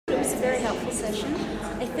very helpful session.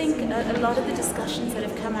 I think a lot of the discussions that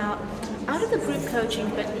have come out of the group coaching,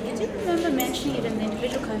 but I do remember mentioning it in the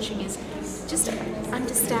individual coaching, is just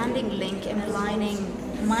understanding LINC and aligning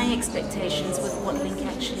my expectations with what LINC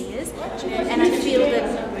actually is. And I feel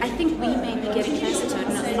that, I think we may be getting closer to it.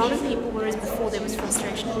 And a lot of people, whereas before there was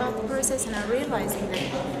frustration about the process, and are realizing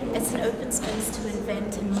that it's an open space to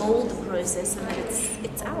invent and mold the process, and that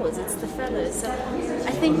it's ours, it's the fellows. So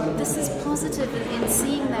I think this is positive in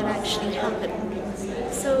seeing that actually happen.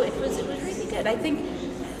 So it was really good. I think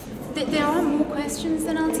there are more questions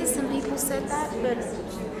than answers. Some people said that, but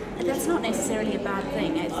that's not necessarily a bad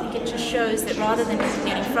thing. I think it just shows that rather than people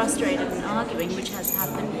getting frustrated and arguing, which has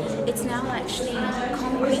happened, it's now actually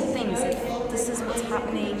concrete things. This is what's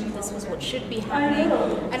happening, this is what should be happening,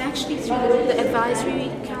 and actually through the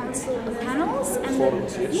advisory council panels, and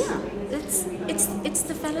it's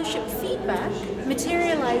the fellowship feedback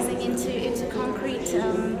materializing into concrete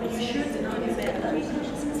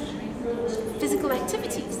physical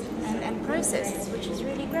activities and processes, which is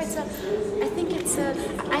really great. So I think it's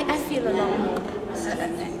I feel a lot more.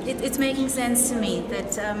 It's making sense to me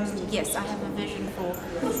that yes, I have a vision for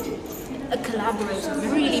a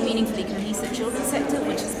collaborative, really meaningfully cohesive children's sector,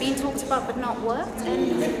 which has been talked about but not worked,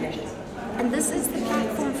 and this is the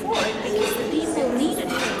platform for it, because the people need it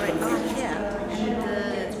for it are here,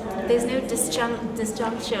 and there's no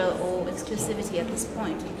disjuncture or exclusivity at this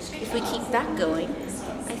point. If we keep that going,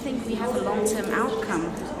 I think we have a long-term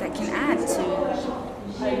outcome that can add to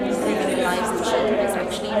improving the lives of children, is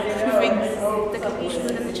actually improving the cohesion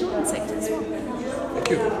within the children's sector as well. Thank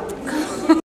you.